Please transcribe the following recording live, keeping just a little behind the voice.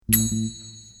What's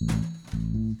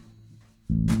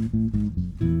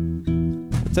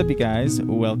up, you guys?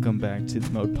 Welcome back to the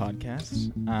Mode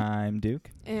Podcast. I'm Duke.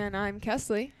 And I'm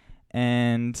Kaestle.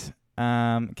 And,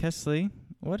 Kaestle,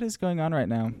 what is going on right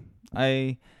now?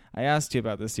 I asked you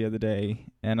about this the other day,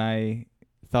 and I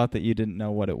thought that you didn't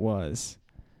know what it was.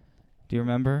 Do you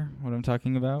remember what I'm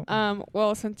talking about?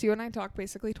 Well, since you and I talk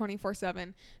basically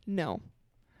 24/7, no.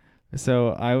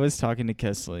 So I was talking to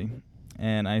Kaestle,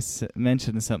 and I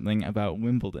mentioned something about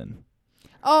Wimbledon.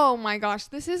 Oh my gosh,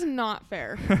 this is not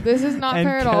fair. This is not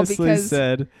fair at all because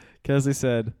Kaestle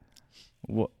said,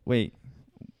 wait,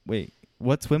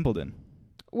 what's Wimbledon?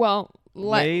 Well,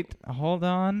 wait, hold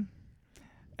on.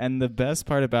 And the best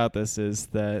part about this is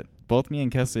that both me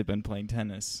and Kaestle have been playing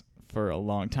tennis for a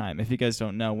long time. If you guys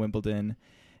don't know, Wimbledon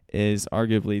is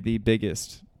arguably the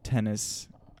biggest tennis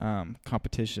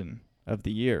competition of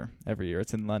the year. Every year,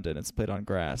 it's in London. It's played on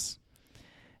grass.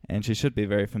 And she should be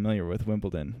very familiar with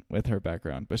Wimbledon with her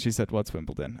background. But she said, what's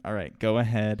Wimbledon? All right, go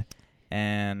ahead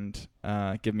and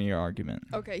give me your argument.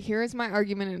 Okay, here is my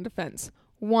argument in defense.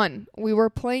 1, we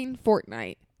were playing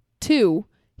Fortnite. 2,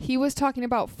 he was talking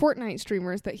about Fortnite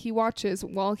streamers that he watches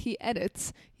while he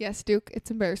edits. Yes, Duke,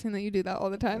 it's embarrassing that you do that all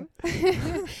the time.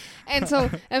 And so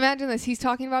imagine this. He's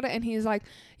talking about it and he's like,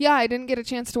 yeah, I didn't get a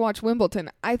chance to watch Wimbledon.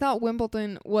 I thought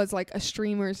Wimbledon was like a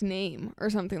streamer's name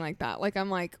or something like that. Like, I'm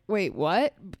like, wait,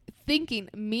 what?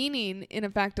 Meaning in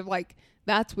effect of like,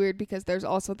 that's weird because there's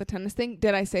also the tennis thing.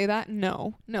 Did I say that?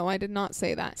 No, I did not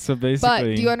say that. So basically. But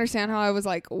do you understand how I was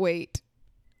like, wait,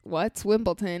 what's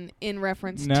Wimbledon in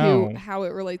reference to how it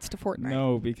relates to Fortnite?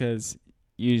 No, because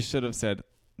you should have said,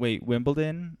 wait,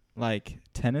 Wimbledon? Like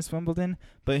tennis Wimbledon?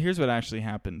 But here's what actually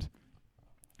happened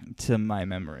to my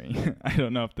memory. I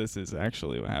don't know if this is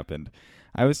actually what happened.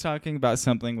 I was talking about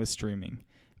something with streaming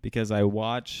because I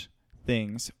watch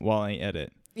things while I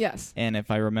edit. Yes. And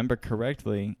if I remember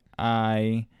correctly,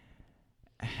 I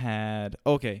hadn't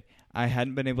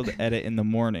been able to edit in the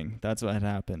morning. That's what had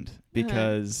happened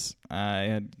because I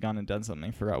had gone and done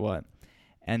something, forgot what.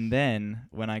 And then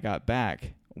when I got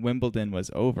back, Wimbledon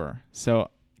was over. So,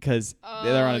 because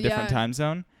they're on a different time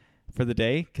zone for the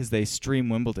day because they stream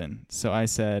Wimbledon. So I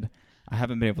said, I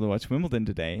haven't been able to watch Wimbledon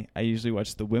today. I usually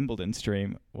watch the Wimbledon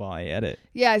stream while I edit.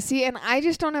 Yeah, see, and I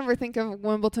just don't ever think of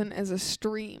Wimbledon as a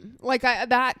stream. Like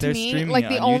that to They're me, like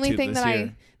the only YouTube thing that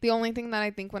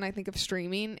I think when I think of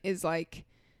streaming is like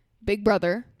Big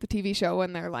Brother, the TV show,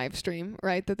 and their live stream,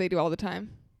 right? That they do all the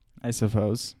time. I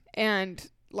suppose. And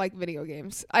like video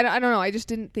games. I don't know. I just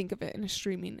didn't think of it in a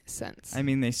streaming sense. I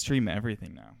mean, they stream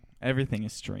everything now. Everything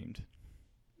is streamed.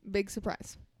 Big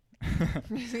surprise.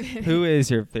 Who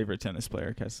is your favorite tennis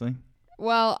player, Kaestle?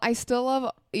 Well, I still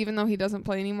love, even though he doesn't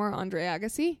play anymore, Andre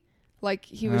Agassi. Like,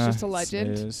 he was just a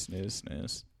legend.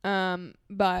 Snooze.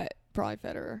 But probably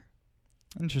Federer.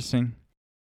 Interesting.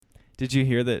 Did you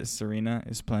hear that Serena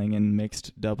is playing in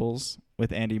mixed doubles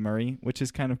with Andy Murray, which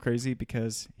is kind of crazy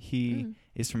because he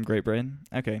is from Great Britain?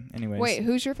 Okay, anyways. Wait,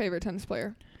 who's your favorite tennis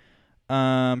player?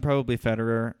 Probably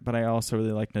Federer, but I also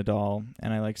really like Nadal,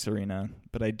 and I like Serena,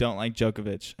 but I don't like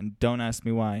Djokovic, and don't ask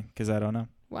me why, because I don't know.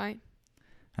 Why?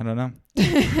 I don't know.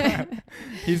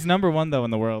 He's number 1, though,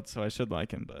 in the world, so I should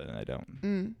like him, but I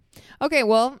don't. Okay,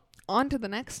 well, on to the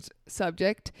next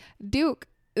subject. Duke,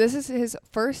 this is his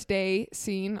first day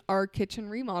seeing our kitchen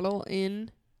remodel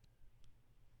in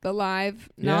the live,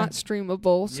 not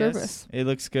streamable service. It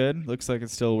looks good. Looks like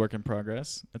it's still a work in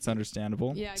progress. It's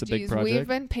understandable. Yeah, it's a big project. We've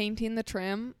been painting the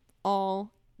trim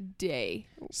all day.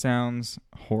 Sounds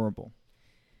horrible.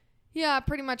 Yeah,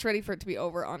 pretty much ready for it to be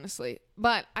over, honestly.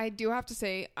 But I do have to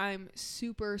say, I'm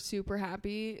super, super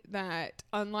happy that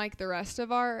unlike the rest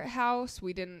of our house,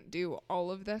 we didn't do all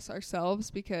of this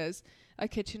ourselves because a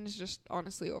kitchen is just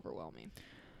honestly overwhelming.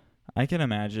 I can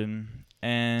imagine.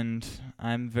 And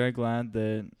I'm very glad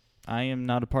that I am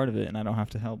not a part of it and I don't have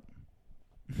to help.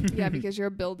 Yeah, because you're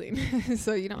building,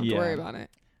 so you don't have to worry about it.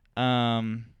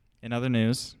 In other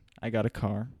news, I got a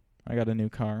car. I got a new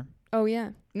car. Oh,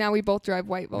 yeah. Now we both drive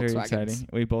white Volkswagens. Very exciting.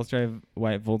 We both drive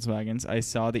white Volkswagens. I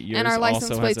saw that yours and our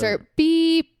license also plates are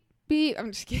beep, beep.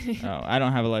 I'm just kidding. Oh, I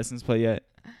don't have a license plate yet.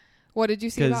 What did you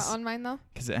see about on mine, though?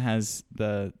 Because it has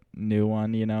the new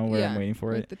one, where I'm waiting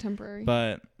for like it. The temporary.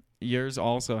 But yours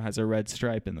also has a red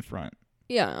stripe in the front.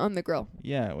 Yeah, on the grill.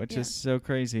 Yeah, which is so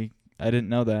crazy. I didn't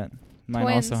know that.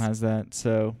 Mine also has that,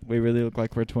 so we really look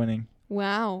like we're twinning.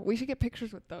 Wow. We should get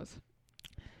pictures with those.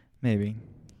 Maybe.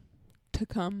 To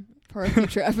come for a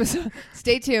future episode.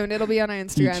 Stay tuned. It'll be on our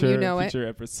Instagram. Future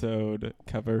episode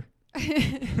cover.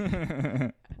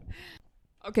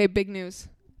 Okay, big news.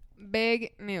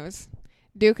 Big news.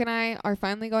 Duke and I are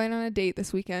finally going on a date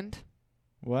this weekend.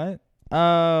 What?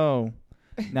 Oh.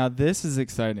 Now this is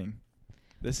exciting.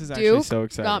 This is actually Duke so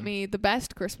exciting. got me the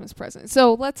best Christmas present.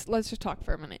 So let's just talk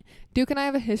for a minute. Duke and I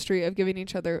have a history of giving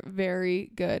each other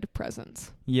very good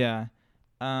presents. Yeah.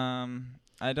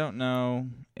 I don't know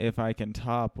if I can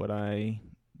top what I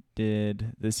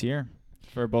did this year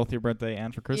for both your birthday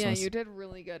and for Christmas. Yeah, you did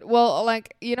really good. Well,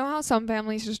 like, you know how some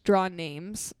families just draw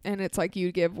names and it's like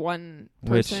you give one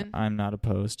person? Which I'm not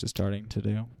opposed to starting to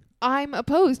do. I'm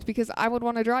opposed because I would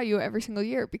want to draw you every single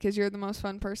year because you're the most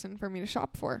fun person for me to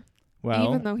shop for. Well,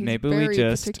 even though he's maybe very we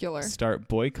just particular. start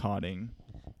boicoting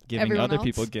giving Everyone other else?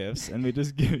 people gifts, and we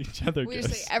just give each other We gifts.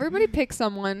 just say, everybody pick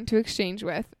someone to exchange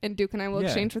with, and Duke and I will Yeah.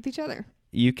 exchange with each other.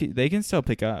 They can still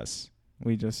pick us.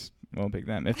 We just won't pick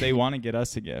them. If they want to get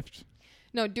us a gift.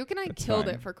 No, Duke and I That's killed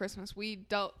fine. it for Christmas. We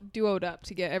duoed up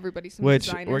to get everybody some Which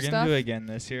designer we're stuff. going to do again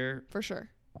this year. For sure.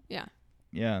 Yeah.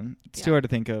 Yeah. It's Yeah. too hard to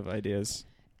think of ideas.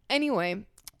 Anyway,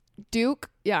 Duke,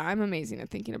 yeah, I'm amazing at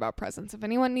thinking about presents. If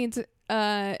anyone needs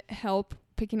help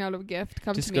picking out a gift,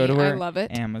 come Just to go me. to I our love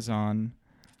it. Amazon.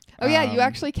 Oh, yeah, you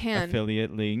actually can.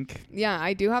 Affiliate link. Yeah,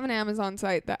 I do have an Amazon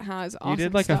site that has awesome You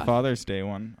did like stuff. a Father's Day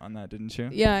one on that, didn't you?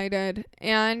 Yeah, I did.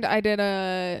 And I did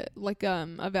a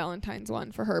Valentine's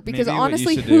one for her. Because Maybe what you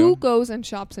honestly, should who do- goes and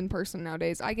shops in person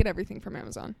nowadays? I get everything from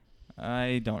Amazon.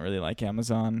 I don't really like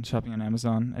Amazon, shopping on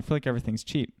Amazon. I feel like everything's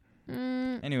cheap.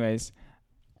 Anyways,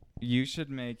 you should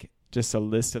make just a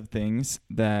list of things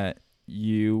that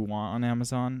you want on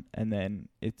Amazon, and then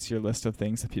it's your list of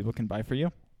things that people can buy for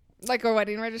you. Like a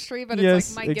wedding registry, but Yes,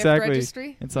 it's like my exactly. gift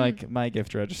registry. It's like my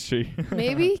gift registry.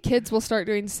 Maybe kids will start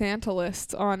doing Santa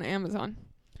lists on Amazon.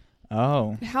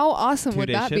 Oh. How awesome would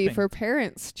 2-day that be shipping. for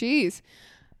parents? Jeez.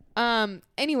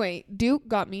 Anyway, Duke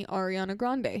got me Ariana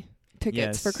Grande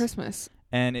tickets for Yes. Christmas.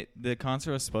 And the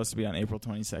concert was supposed to be on April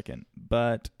 22nd,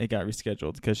 but it got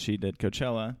rescheduled because she did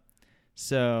Coachella.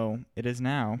 So it is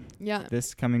now Yeah.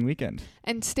 this coming weekend.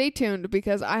 And stay tuned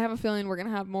because I have a feeling we're going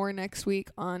to have more next week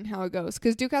on how it goes.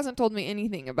 Because Duke hasn't told me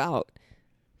anything about.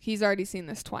 He's already seen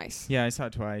this twice. Yeah, I saw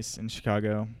it twice in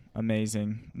Chicago.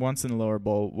 Amazing. Once in the lower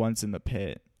bowl, once in the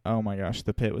pit. Oh my gosh,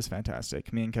 the pit was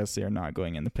fantastic. Me and Kaestle are not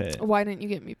going in the pit. Why didn't you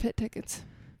get me pit tickets?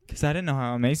 Because I didn't know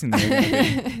how amazing they were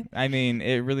going to be. I mean,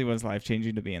 it really was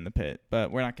life-changing to be in the pit, but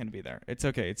we're not going to be there. It's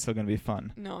okay. It's still going to be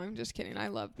fun. No, I'm just kidding. I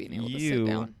love being able to sit You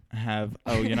down.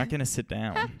 you're not going to sit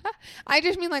down. I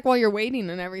just mean like while you're waiting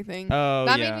and everything. Oh,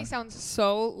 That yeah. made me sound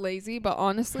so lazy, but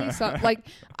honestly,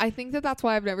 I think that's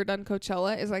why I've never done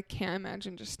Coachella is I can't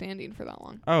imagine just standing for that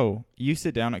long. Oh, you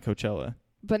sit down at Coachella.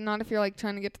 But not if you're like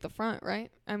trying to get to the front,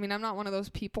 right? I mean, I'm not one of those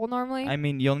people normally. I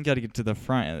mean, you only got to get to the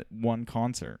front at one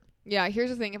concert. Yeah, here's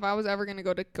the thing. If I was ever going to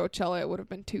go to Coachella, it would have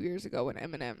been 2 years ago when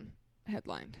Eminem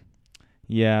headlined.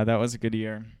 Yeah, that was a good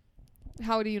year.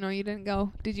 How do you know you didn't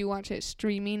go? Did you watch it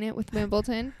streaming it with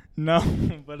Wimbledon? No,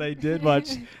 but I did watch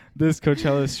this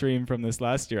Coachella stream from this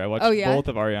last year. I watched both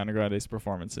of Ariana Grande's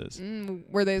performances.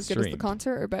 Were they as good as the Streamed.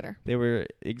 concert or better? They were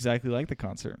exactly like the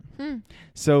concert.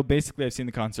 So basically, I've seen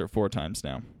the concert 4 times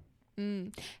now.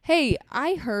 Hey,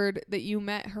 I heard that you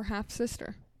met her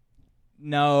half-sister.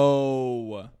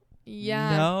 No.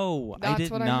 Yeah. No, I that's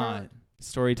did what I not. heard.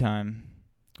 Story time.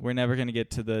 We're never going to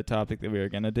get to the topic that we were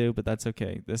going to do, but that's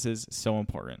okay. This is so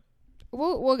important.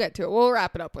 We'll get to it. We'll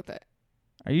wrap it up with it.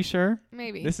 Are you sure?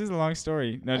 Maybe. This is a long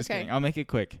story. No, just Okay. kidding. I'll make it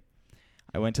quick.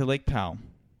 I went to Lake Powell.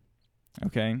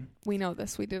 Okay. We know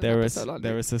this. We did There an was episode on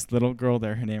it. this little girl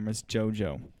there. Her name was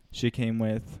JoJo. She came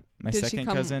with my Did second she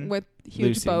come cousin. with huge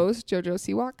Lucy. bows, JoJo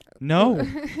Siwak? No,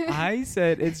 I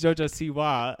said it's JoJo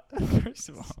Siwa. First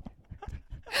of all,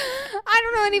 I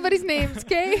don't know anybody's names,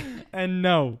 okay? and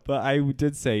no, but I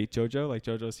did say JoJo, like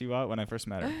JoJo Siwa, when I first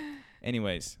met her.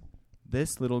 Anyways,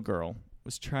 this little girl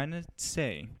was trying to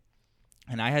say,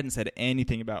 and I hadn't said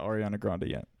anything about Ariana Grande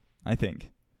yet, I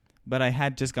think, but I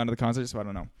had just gone to the concert, so I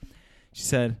don't know. She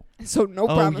said, So no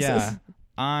 "Oh promises. yeah,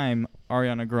 I'm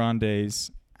Ariana Grande's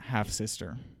half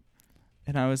sister,"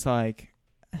 and I was like,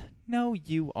 "No,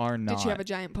 you are not." Did she have a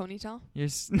giant ponytail?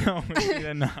 No, she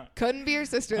did not. Couldn't be your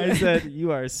sister. I then. said,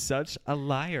 "You are such a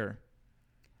liar."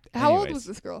 How old Anyways. was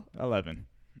this girl? 11.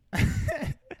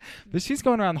 But she's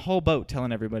going around the whole boat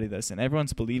telling everybody this, and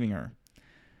everyone's believing her.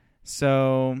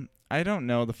 So I don't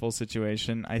know the full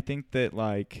situation. I think that,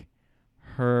 like,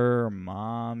 her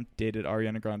mom dated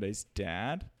Ariana Grande's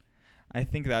dad. I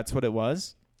think that's what it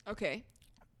was, Okay.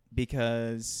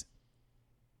 because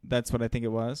that's what I think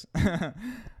it was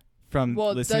from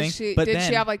Well, listening. does she? But Did then,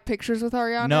 she have like pictures with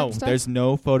Ariana? no, and stuff? there's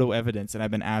no photo evidence, and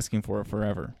I've been asking for it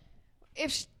forever.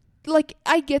 If she, like,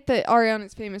 I get that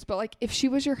Ariana's famous, but like, if she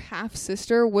was your half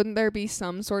sister, wouldn't there be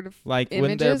some sort of Like,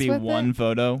 wouldn't there images be with one it?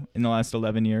 photo in the last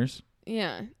 11 years?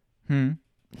 Yeah.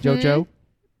 JoJo?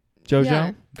 Jojo, Yeah.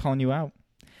 I'm calling you out.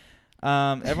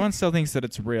 Everyone still thinks that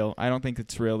it's real. I don't think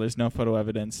it's real. There's no photo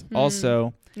evidence.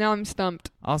 Also, now I'm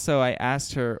stumped. Also, I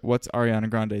asked her what's Ariana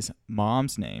Grande's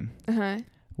mom's name, Uh-huh.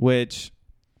 which,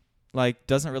 like,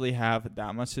 doesn't really have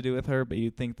that much to do with her, but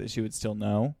you'd think that she would still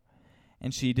know.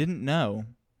 And she didn't know.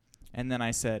 And then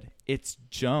I said, it's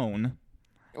Joan.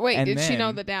 Wait, And did she know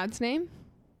then- the dad's name?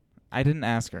 I didn't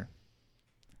ask her.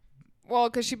 Well,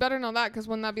 because she better know that, because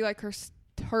wouldn't that be like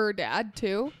her dad,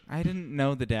 too? I didn't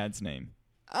know the dad's name.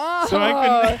 Oh, So I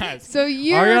couldn't ask. So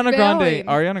you're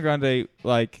Ariana Grande,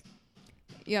 like,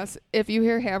 Yes, if you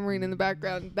hear hammering in the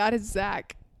background, that is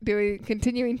Zach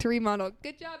continuing to remodel.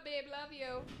 Good job, babe. Love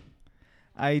you.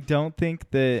 I don't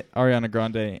think that Ariana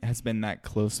Grande has been that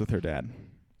close with her dad.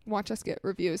 Watch us get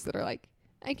reviews that are like,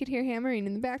 I could hear hammering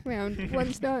in the background.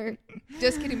 1 star.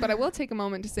 Just kidding. But I will take a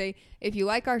moment to say, if you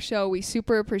like our show, we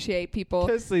super appreciate people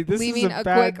Kesley, this leaving is a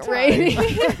bad quick time.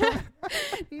 rating.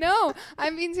 No,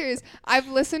 I'm being serious. I've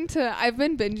been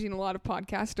binging a lot of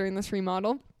podcasts during this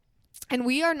remodel. And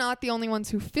we are not the only ones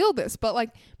who feel this, but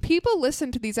like people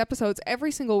listen to these episodes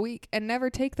every single week and never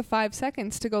take the 5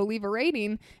 seconds to go leave a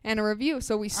rating and a review.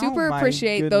 So we super my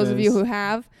appreciate those of you goodness. who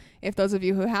have. If those of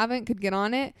you who haven't could get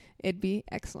on it, it'd be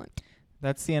excellent.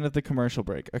 That's the end of the commercial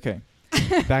break. Okay.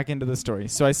 Back into the story.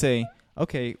 So I say,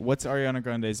 okay, what's Ariana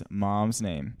Grande's mom's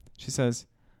name? She says,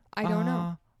 I don't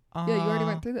know. Yeah, you already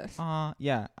went through this.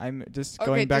 Yeah, I'm just Okay,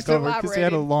 going back just over because we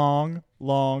had a elaborating.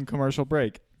 long commercial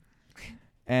break.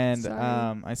 And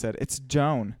Sorry. I said, it's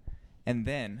Joan. And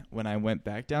then when I went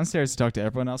back downstairs to talk to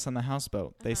everyone else on the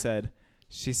houseboat, they said,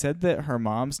 she said that her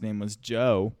mom's name was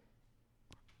Joe.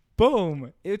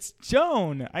 Boom. It's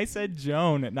Joan. I said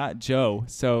Joan, not Joe.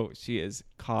 So she is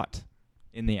caught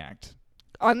in the act.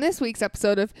 On this week's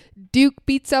episode of Duke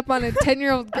Beats Up on a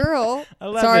 10-year-old Girl.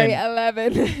 11. Sorry,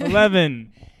 11.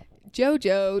 11.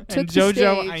 JoJo took And the JoJo,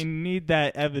 stage. I need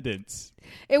that evidence.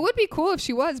 It would be cool if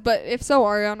she was, but if so,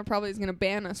 Ariana probably is going to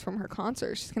ban us from her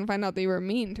concert. She's going to find out they were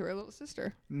mean to her little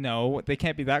sister. No, they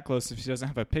can't be that close if she doesn't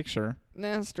have a picture.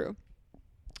 That's true.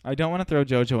 I don't want to throw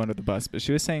JoJo under the bus, but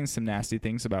she was saying some nasty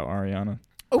things about Ariana.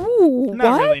 Ooh,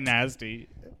 Not what? really nasty.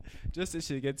 Just that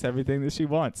she gets everything that she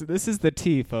wants. This is the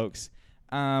tea, folks.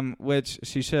 Which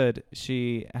she should.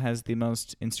 She has the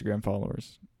most Instagram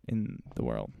followers in the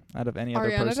world out of any other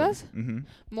Ariana person. does? Mm-hmm.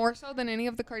 More so than any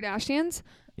of the Kardashians?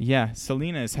 Yeah,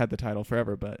 Selena has had the title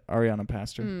forever, but Ariana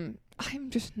passed her. I'm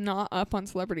just not up on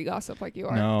celebrity gossip like you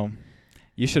are. No.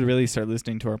 You should really start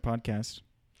listening to our podcast.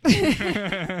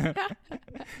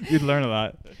 You'd learn a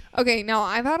lot. Okay, now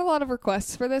I've had a lot of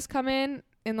requests for this come in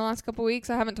the last couple weeks.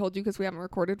 I haven't told you because we haven't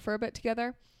recorded for a bit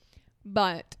together.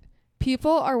 But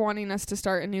people are wanting us to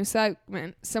start a new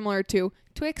segment similar to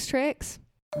Twix Tricks,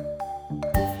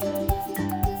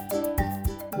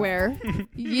 where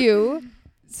you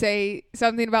say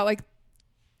something about like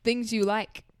things you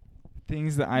like.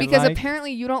 Things that I Because like.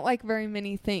 apparently you don't like very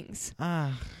many things.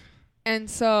 Ah, And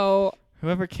so,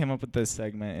 whoever came up with this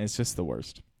segment is just the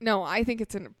worst. no, I think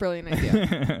it's a brilliant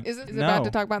idea. Is it bad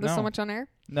to talk about this so much on air?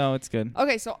 No, it's good.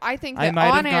 Okay, so I think that I might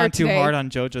on have air gone too today, hard on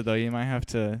JoJo, though. You might have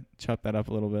to chop that up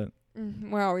a little bit.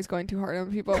 We're always going too hard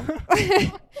on people.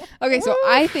 Okay, so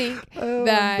I think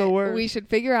that we should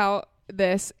figure out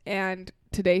this, and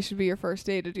today should be your first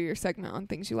day to do your segment on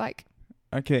things you like.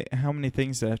 Okay, how many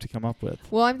things do I have to come up with?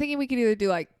 Well, I'm thinking we could either do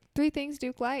like 3 things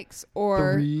Duke likes,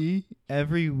 or 3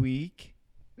 every week?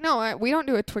 no, we don't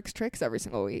do a Twix Tricks every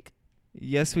single week.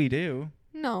 Yes, we do.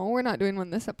 No, we're not doing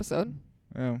one this episode.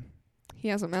 Oh. He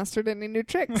hasn't mastered any new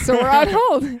tricks, so we're on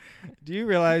hold. Do you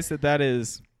realize that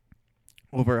is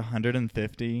over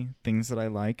 150 things that I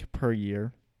like per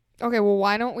year? Okay, well,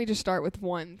 why don't we just start with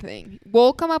one thing?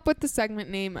 We'll come up with the segment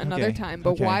name another Okay, time,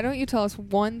 but okay. why don't you tell us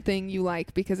one thing you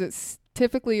like? Because it's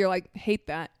typically you're like, hate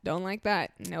that, don't like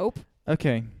that. Nope.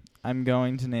 Okay, I'm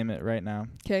going to name it right now.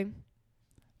 Okay.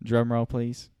 Drum roll,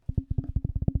 please.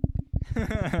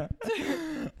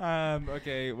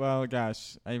 Okay, well,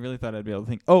 gosh, I really thought I'd be able to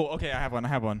think. Oh, okay, I have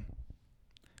one.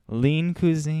 Lean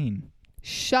cuisine.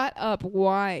 Shut up.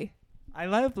 Why? I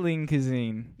love lean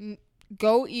cuisine.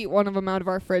 Go eat one of them out of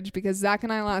our fridge, because Zach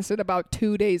and I lasted about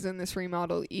 2 days in this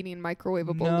remodel eating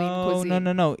microwavable lean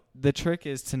cuisine. No. The trick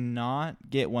is to not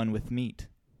get one with meat.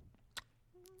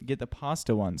 Get the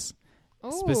pasta ones.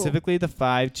 Oh. Specifically the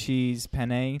 5 cheese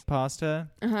penne pasta.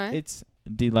 Uh-huh. It's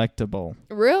delectable.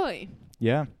 Really?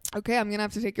 Yeah. Okay, I'm going to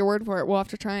have to take your word for it. We'll have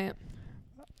to try it.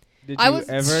 Did I you was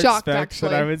ever shocked, expect actually.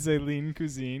 that I would say lean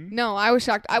cuisine? No, I was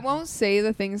shocked. I won't say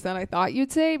the things that I thought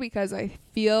you'd say, because I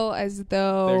feel as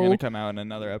though... They're going to come out in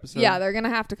another episode? Yeah, they're going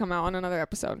to have to come out on another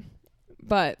episode.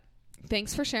 But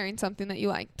Thanks for sharing something that you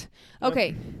liked.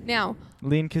 Okay, now.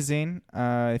 Lean Cuisine,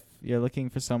 if you're looking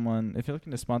to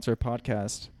sponsor a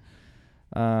podcast,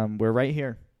 we're right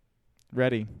here.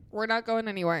 Ready. We're not going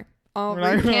anywhere. I'll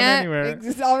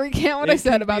recant what I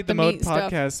said about the meat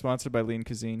stuff. Podcast sponsored by Lean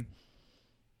Cuisine.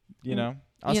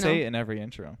 I'll say it in every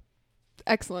intro.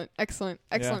 Excellent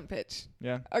pitch.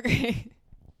 Yeah. Okay,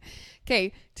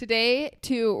 today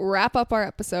to wrap up our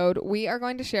episode, we are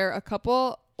going to share a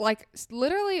couple,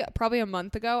 literally probably a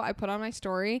month ago, I put on my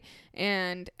story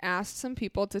and asked some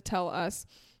people to tell us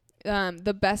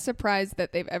the best surprise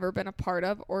that they've ever been a part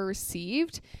of or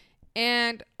received.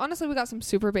 And honestly, we got some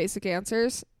super basic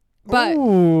answers. But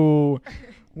ooh,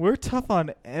 we're tough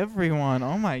on everyone.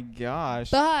 Oh my gosh.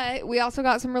 But we also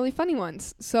got some really funny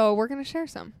ones. So we're going to share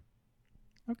some.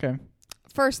 Okay.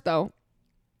 First, though,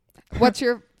 what's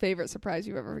your favorite surprise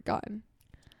you've ever gotten?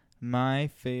 My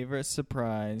favorite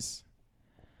surprise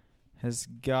has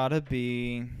got to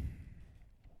be...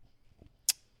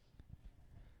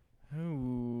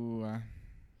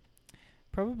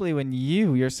 probably when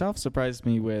you yourself surprised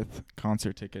me with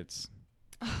concert tickets.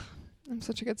 I'm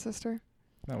such a good sister.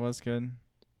 That was good.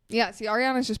 Yeah, see,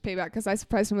 Ariana's just payback because I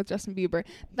surprised him with Justin Bieber.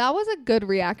 That was a good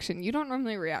reaction. You don't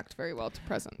normally react very well to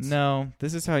presents. No,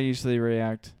 this is how I usually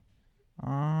react.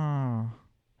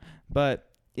 But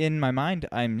in my mind,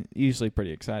 I'm usually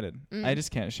pretty excited. I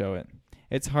just can't show it.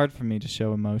 It's hard for me to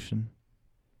show emotion.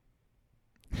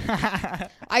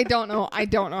 I don't know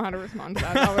how to respond to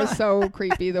that. That was so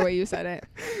creepy the way you said it.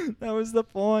 That was the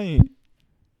point.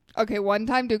 Okay, one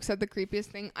time Duke said the creepiest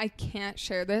thing. I can't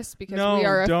share this because we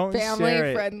are a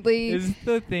family-friendly... Is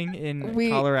the thing in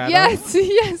Colorado? Yes, it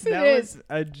is. That was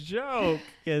a joke,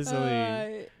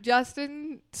 Kaestle.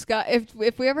 Justin Scott,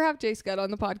 if we ever have Jay Scott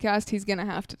on the podcast, he's going to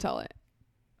have to tell it.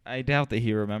 I doubt that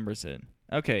he remembers it.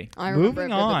 Okay, I remember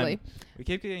moving on. We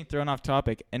keep getting thrown off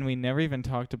topic, and we never even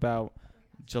talked about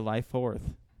July 4th.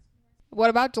 What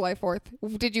about July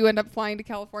 4th? Did you end up flying to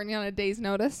California on a day's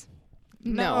notice?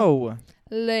 No.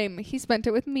 Lame. He spent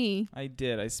it with me. I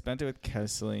did. I spent it with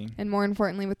Kaestle. And more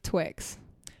importantly, with Twix.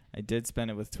 I did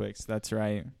spend it with Twix. That's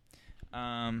right.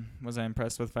 Was I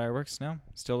impressed with fireworks? No.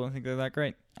 Still don't think they're that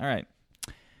great. All right.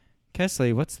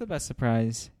 Kaestle, what's the best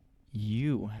surprise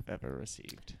you have ever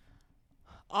received?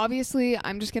 Obviously,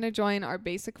 I'm just going to join our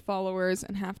basic followers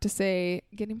and have to say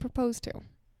getting proposed to.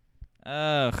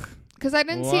 Ugh. Because I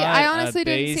honestly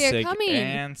didn't see it coming.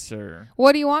 Answer.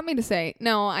 What do you want me to say?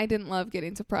 No, I didn't love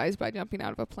getting surprised by jumping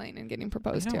out of a plane and getting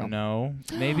proposed to. No,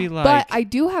 maybe But I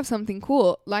do have something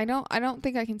cool. I don't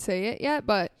think I can say it yet,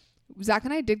 but Zach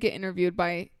and I did get interviewed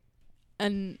by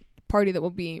a party that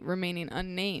will be remaining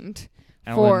unnamed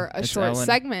for a short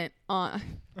segment on...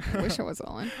 I wish it was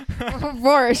Ellen.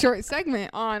 For a short segment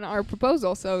on our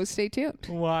proposal, so stay tuned.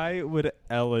 Why would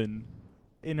Ellen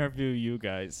interview you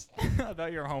guys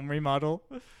about your home remodel,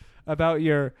 about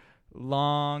your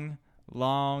long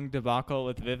debacle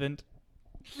with Vivint?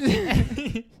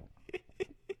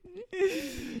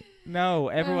 No,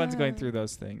 everyone's going through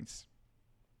those things.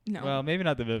 No. Well, maybe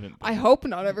not the Vivint. I hope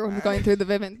not everyone's going through the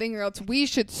Vivint thing, or else we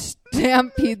should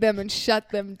stampede them and shut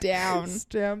them down.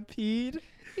 Stampede?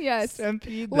 Yes.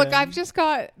 Stampede them. Look, I've just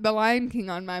got The Lion King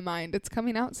on my mind. It's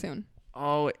coming out soon.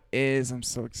 Oh, it is. I'm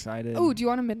so excited. Oh, do you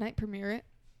want to midnight premiere it?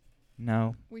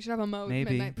 No. We should have a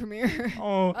midnight premiere.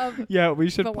 Oh, yeah, we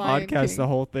should podcast the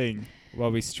whole thing while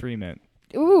we stream it.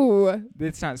 Ooh.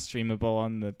 It's not streamable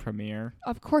on the premiere.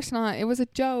 Of course not. It was a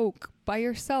joke. By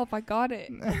yourself. I got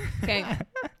it. Okay.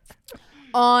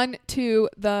 On to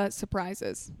the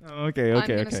surprises. Okay. I'm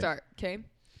going to start. Okay.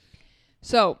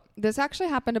 So, this actually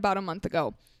happened about a month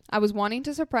ago. I was wanting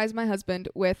to surprise my husband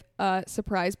with a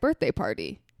surprise birthday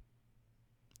party.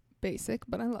 Basic,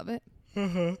 but I love it.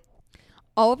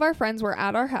 All of our friends were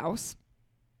at our house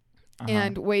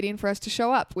and waiting for us to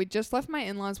show up. We just left my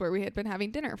in-laws where we had been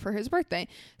having dinner for his birthday.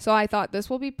 So I thought this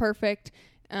will be perfect,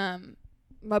 a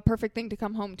perfect thing to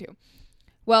come home to.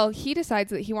 Well, he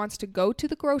decides that he wants to go to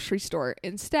the grocery store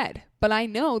instead. But I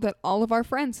know that all of our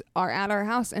friends are at our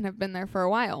house and have been there for a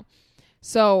while.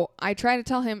 So I try to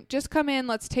tell him, just come in.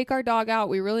 Let's take our dog out.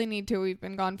 We really need to. We've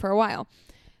been gone for a while.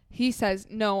 He says,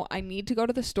 no, I need to go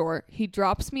to the store. He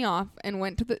drops me off and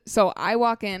went to the... So I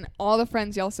walk in. All the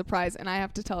friends yell surprise, and I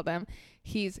have to tell them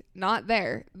he's not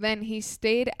there. Then he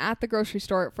stayed at the grocery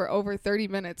store for over 30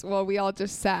 minutes while we all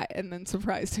just sat and then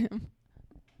surprised him.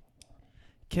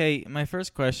 Okay, my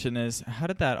first question is, how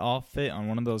did that all fit on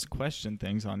one of those question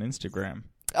things on Instagram?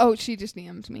 Oh, she just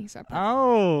DM'd me separate.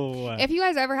 Oh. If you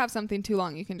guys ever have something too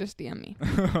long, you can just DM me.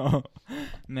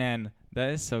 Man,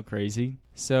 that is so crazy.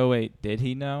 So wait, did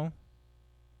he know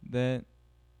that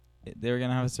they were going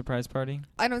to have a surprise party?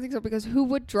 I don't think so, because who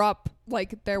would drop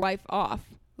like their wife off,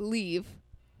 leave,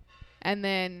 and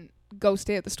then go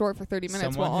stay at the store for 30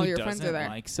 minutes Someone while all who your friends are doesn't there?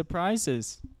 like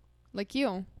surprises. Like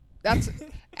you. That's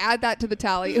add that to the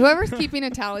tally. Whoever's keeping a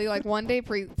tally, like one day,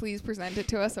 please present it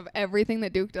to us of everything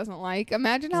that Duke doesn't like.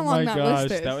 Imagine how long that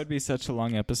list is. That would be such a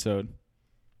long episode.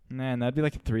 Man, that'd be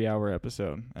like a 3-hour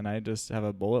episode, and I just have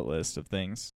a bullet list of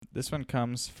things. This one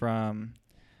comes from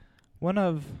one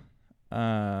of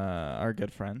our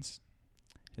good friends.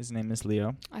 His name is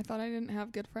Leo. I thought I didn't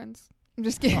have good friends. I'm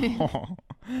just kidding.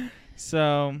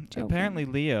 So Joking. apparently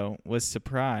Leo was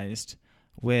surprised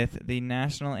with the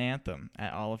national anthem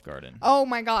at Olive Garden. Oh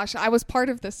my gosh, I was part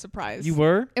of this surprise. You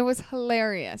were? It was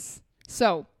hilarious.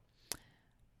 So,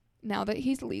 now that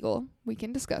he's legal, we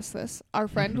can discuss this. Our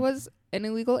friend was an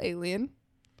illegal alien,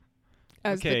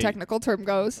 as the technical term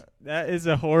goes. That is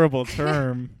a horrible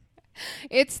term.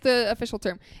 It's the official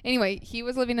term. Anyway, he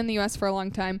was living in the U.S. for a long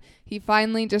time. He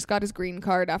finally just got his green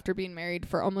card after being married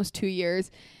for almost 2 years.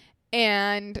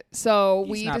 And so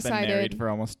we decided... He's not been married for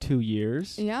almost 2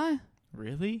 years? Yeah.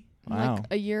 Really? Wow.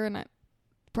 Like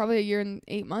probably a year and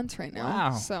 8 months right now.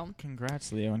 Wow. So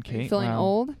congrats, Leo and Kate. Are you feeling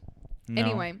old? No.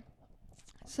 Anyway,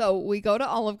 so we go to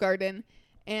Olive Garden,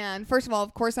 and first of all,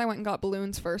 of course, I went and got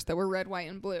balloons first that were red, white,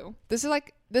 and blue. This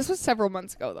was several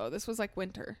months ago though. This was like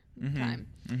winter time.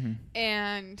 Mm-hmm.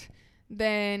 And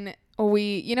then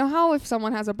you know how if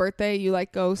someone has a birthday, you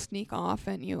like go sneak off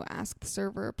and you ask the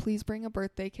server, please bring a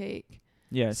birthday cake.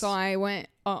 Yes. So I went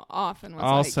off and was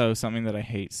also something that I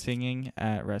hate, singing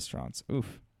at restaurants.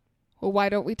 Oof. Well, why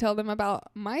don't we tell them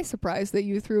about my surprise that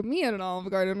you threw me at an Olive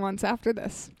Garden once after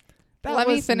this? Let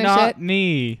me finish not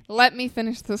me. Let me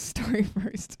finish the story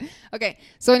first. Okay,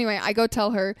 so anyway, I go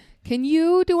tell her, can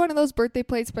you do one of those birthday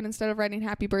plates, but instead of writing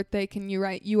happy birthday, can you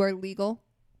write you are legal?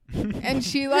 And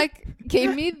she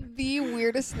gave me the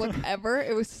weirdest look ever.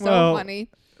 It was so funny.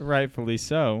 Rightfully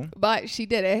so. But she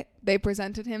did it. They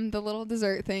presented him the little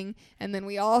dessert thing, and then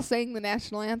we all sang the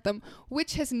national anthem,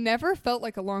 which has never felt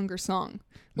like a longer song.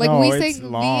 Like, we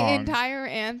sang the entire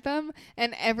anthem,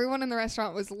 and everyone in the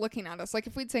restaurant was looking at us. Like,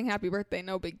 if we'd sing happy birthday,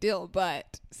 no big deal,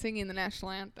 but singing the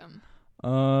national anthem.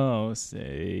 Oh,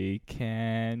 say,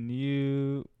 can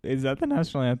you... Is that the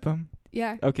national anthem?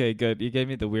 Yeah. Okay, good. You gave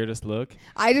me the weirdest look.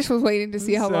 I just was waiting to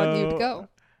see how long you'd go.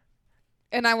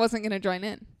 And I wasn't going to join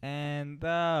in. And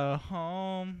the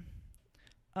home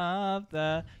of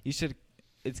the... You should...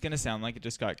 It's going to sound like it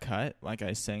just got cut, like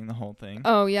I sang the whole thing.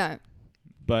 Oh, yeah.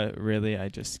 But really, I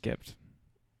just skipped.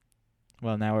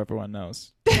 Well, now everyone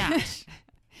knows. Gosh.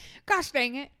 Gosh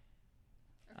dang it.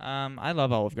 I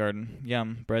love Olive Garden.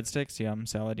 Yum. Breadsticks, yum.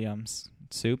 Salad, yum.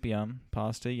 Soup, yum.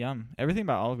 Pasta, yum. Everything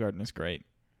about Olive Garden is great.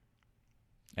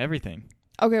 Everything.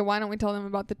 Okay, why don't we tell them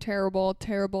about the terrible,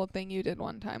 terrible thing you did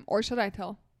one time? Or should I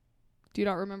tell? Do you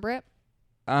not remember it?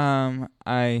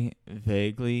 I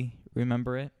vaguely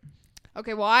remember it.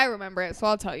 Okay, well, I remember it, so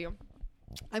I'll tell you.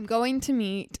 I'm going to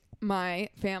meet my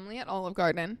family at Olive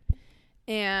Garden,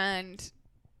 and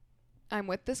I'm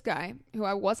with this guy who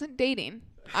I wasn't dating.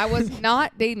 I was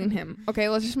not dating him. Okay,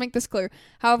 let's just make this clear.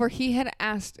 However, he had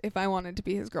asked if I wanted to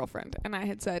be his girlfriend, and I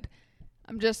had said,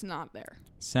 I'm just not there.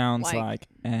 Sounds like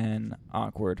an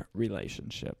awkward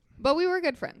relationship. But we were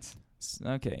good friends.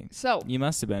 Okay. So you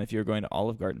must have been if you were going to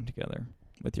Olive Garden together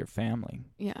with your family.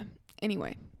 Yeah.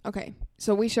 Anyway. Okay.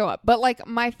 So we show up. But like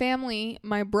my family,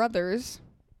 my brothers,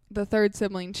 the third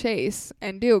sibling Chase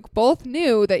and Duke both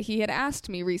knew that he had asked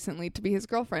me recently to be his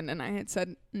girlfriend. And I had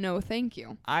said, no, thank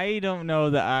you. I don't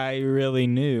know that I really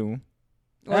knew.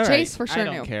 Well, Chase for sure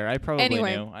knew. I don't care. I probably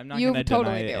knew. I'm not going to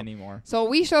deny it anymore. So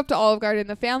we show up to Olive Garden.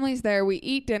 The family's there. We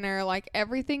eat dinner. Like,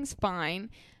 everything's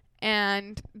fine.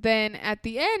 And then at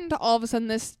the end, all of a sudden,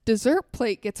 this dessert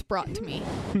plate gets brought to me.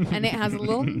 And it has a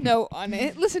little note on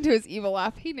it. Listen to his evil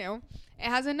laugh. He knew. It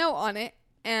has a note on it.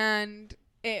 And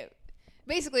it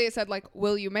said, like,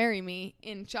 will you marry me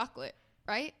in chocolate?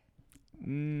 Right?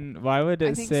 Why would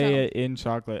it say it in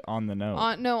chocolate on the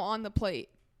note? No, on the plate.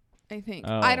 I think.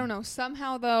 Oh. I don't know.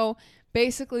 Somehow, though,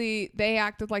 basically, they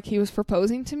acted like he was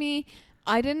proposing to me.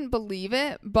 I didn't believe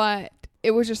it, but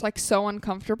it was just, like, so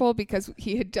uncomfortable because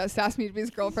he had just asked me to be his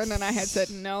girlfriend, and I had said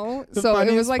no. So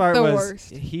it was, like, the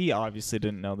worst. He obviously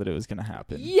didn't know that it was going to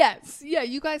happen. Yes. Yeah,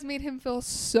 you guys made him feel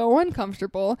so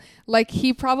uncomfortable. Like,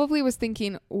 he probably was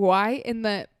thinking, why in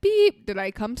the beep did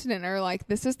I come to dinner? Like,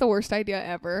 this is the worst idea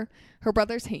ever. Her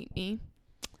brothers hate me.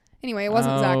 Anyway, it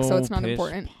wasn't Zach, so it's not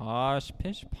important.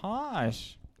 Pish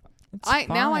posh.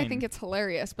 Now I think it's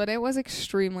hilarious, but it was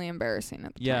extremely embarrassing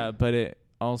at the time. Yeah, but it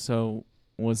also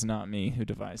was not me who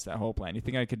devised that whole plan. You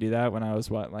think I could do that when I was,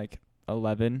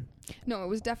 11? No, it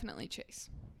was definitely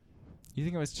Chase. You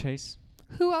think it was Chase?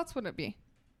 Who else would it be?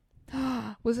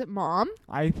 Was it Mom?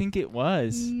 I think it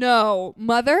was. No.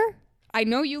 Mother? I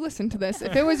know you listen to this.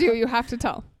 If it was you, you have to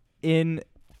tell. In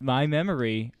my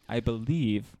memory, I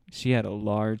believe she had a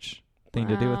large thing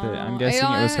to do with it. I'm guessing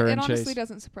it was her and Chase. It honestly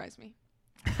doesn't surprise me.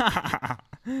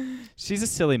 She's a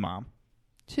silly mom.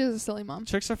 She is a silly mom.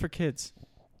 Tricks are for kids.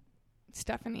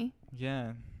 Stephanie.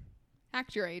 Yeah.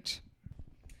 Act your age.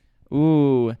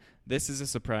 Ooh, this is a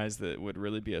surprise that would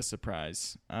really be a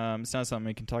surprise. It's not something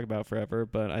we can talk about forever,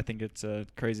 but I think it's a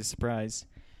crazy surprise.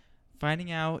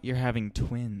 Finding out you're having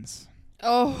twins.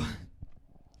 Oh,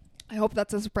 I hope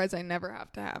that's a surprise I never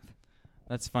have to have.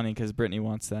 That's funny because Brittany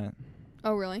wants that.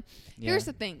 Oh, really? Yeah. Here's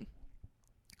the thing.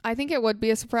 I think it would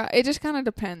be a surprise. It just kind of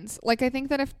depends. Like, I think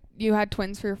that if you had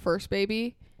twins for your first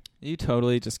baby. You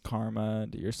totally just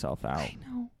karma'd yourself out. I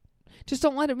know. Just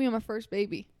don't let it be my first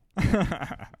baby.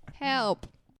 Help.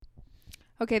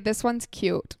 Okay, this one's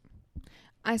cute.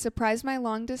 I surprised my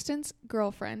long-distance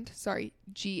girlfriend. Sorry,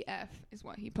 GF is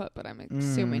what he put, but I'm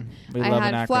assuming. I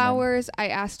had flowers. I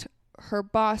asked her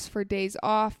boss for days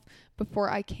off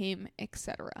before I came,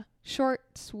 etc. Short,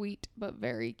 sweet, but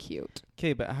very cute.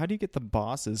 Okay, but how do you get the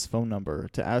boss's phone number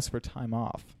to ask for time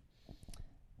off?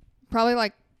 Probably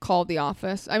like call the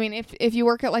office. I mean, if you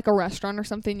work at like a restaurant or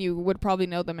something, you would probably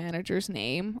know the manager's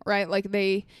name, right? Like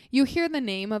you hear the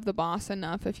name of the boss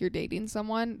enough if you're dating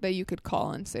someone that you could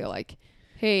call and say like,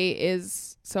 hey,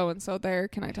 is so-and-so there?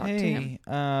 Can I talk to him?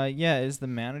 Yeah, is the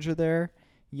manager there?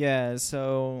 Yeah,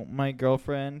 so my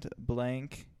girlfriend,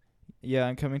 blank, yeah,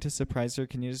 I'm coming to surprise her.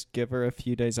 Can you just give her a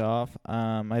few days off?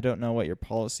 I don't know what your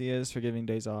policy is for giving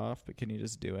days off, but can you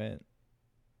just do it?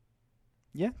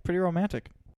 Yeah, pretty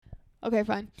romantic. Okay,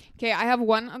 fine. Okay, I have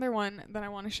one other one that I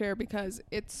want to share because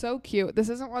it's so cute. This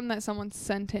isn't one that someone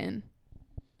sent in.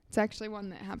 It's actually one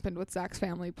that happened with Zach's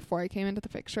family before I came into the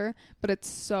picture, but it's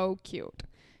so cute.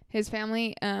 His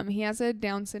family, he has a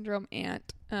Down syndrome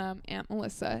aunt, Aunt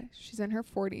Melissa. She's in her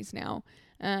 40s now.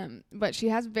 But she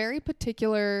has very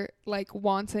particular like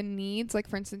wants and needs. Like,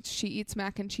 for instance, she eats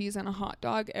mac and cheese and a hot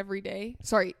dog every day.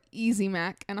 Sorry, easy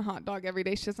mac and a hot dog every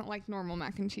day. She doesn't like normal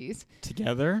mac and cheese.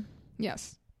 Together?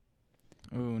 Yes.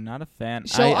 Ooh, not a fan.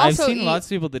 I've seen lots of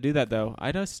people that do that though.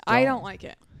 I don't like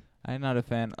it. I'm not a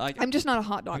fan. Like, I'm just not a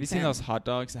hot dog fan. Have you seen those hot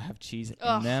dogs that have cheese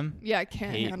in them? Yeah, I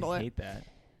can't handle it. I hate that.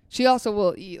 She also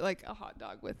will eat like a hot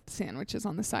dog with sandwiches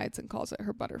on the sides and calls it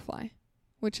her butterfly,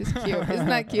 which is cute. Isn't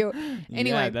that cute?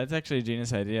 Anyway. Yeah, that's actually a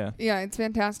genius idea. Yeah, it's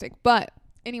fantastic. But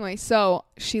anyway, so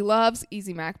she loves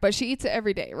Easy Mac, but she eats it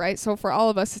every day, right? So for all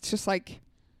of us, it's just like...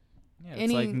 Yeah,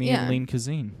 it's like me and lean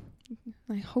cuisine.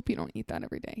 I hope you don't eat that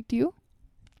every day. Do you?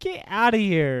 Get out of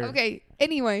here. Okay,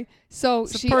 anyway, so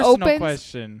it's she a personal opens...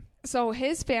 question. So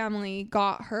his family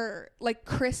got her, like,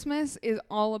 Christmas is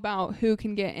all about who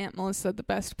can get Aunt Melissa the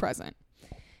best present.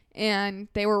 And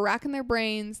they were racking their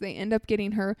brains. They end up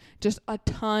getting her just a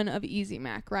ton of Easy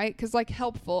Mac, right? Because, like,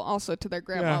 helpful also to their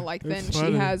grandma. Yeah, like, then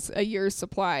funny. she has a year's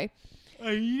supply.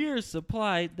 A year's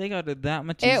supply? They got her that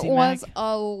much Easy Mac? It was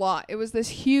a lot. It was this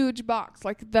huge box,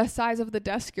 like the size of the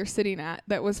desk you're sitting at,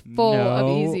 that was full of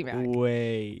Easy Mac. No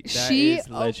way. She is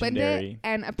opened legendary. it,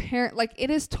 and apparently, like, it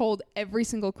is told every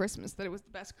single Christmas that it was the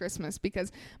best Christmas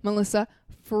because Melissa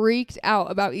freaked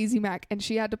out about Easy Mac, and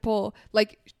she had to pull,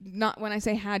 like, not when I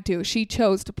say had to, she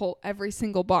chose to pull every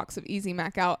single box of Easy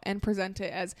Mac out and present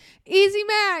it as Easy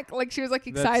Mac. Like, she was like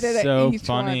excited That's so at each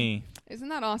funny. one. Isn't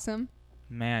that awesome?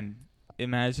 Man,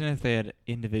 imagine if they had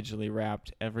individually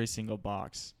wrapped every single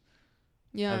box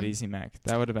of Easy Mac.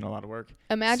 That would have been a lot of work.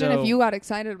 Imagine if you got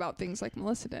excited about things like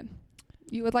Melissa did.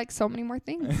 You would like so many more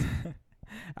things.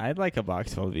 I'd like a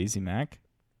box full of Easy Mac.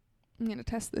 I'm going to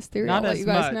test this theory. Not I'll let you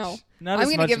guys much. know. Not I'm as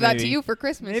going to much, give that maybe. to you for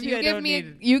Christmas. Maybe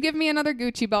you give me another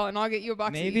Gucci belt and I'll get you a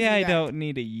box of Easy Maybe I Mac. don't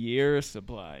need a year's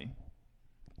supply.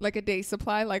 Like a day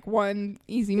supply, like one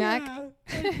Easy Mac?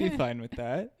 I'd be fine with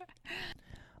that.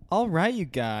 All right, you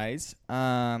guys.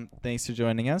 Thanks for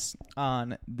joining us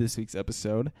on this week's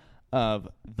episode of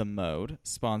The Mode,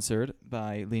 sponsored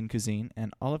by Lean Cuisine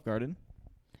and Olive Garden.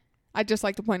 I'd just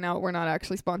like to point out we're not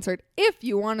actually sponsored. If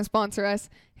you want to sponsor us,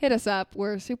 hit us up.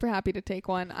 We're super happy to take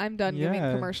one. I'm done giving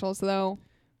commercials, though.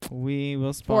 We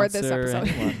will sponsor for this episode.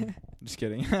 anyone. Just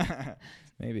kidding.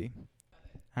 Maybe.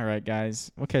 All right,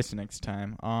 guys. We'll catch you next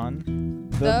time on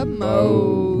The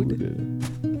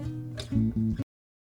Mode.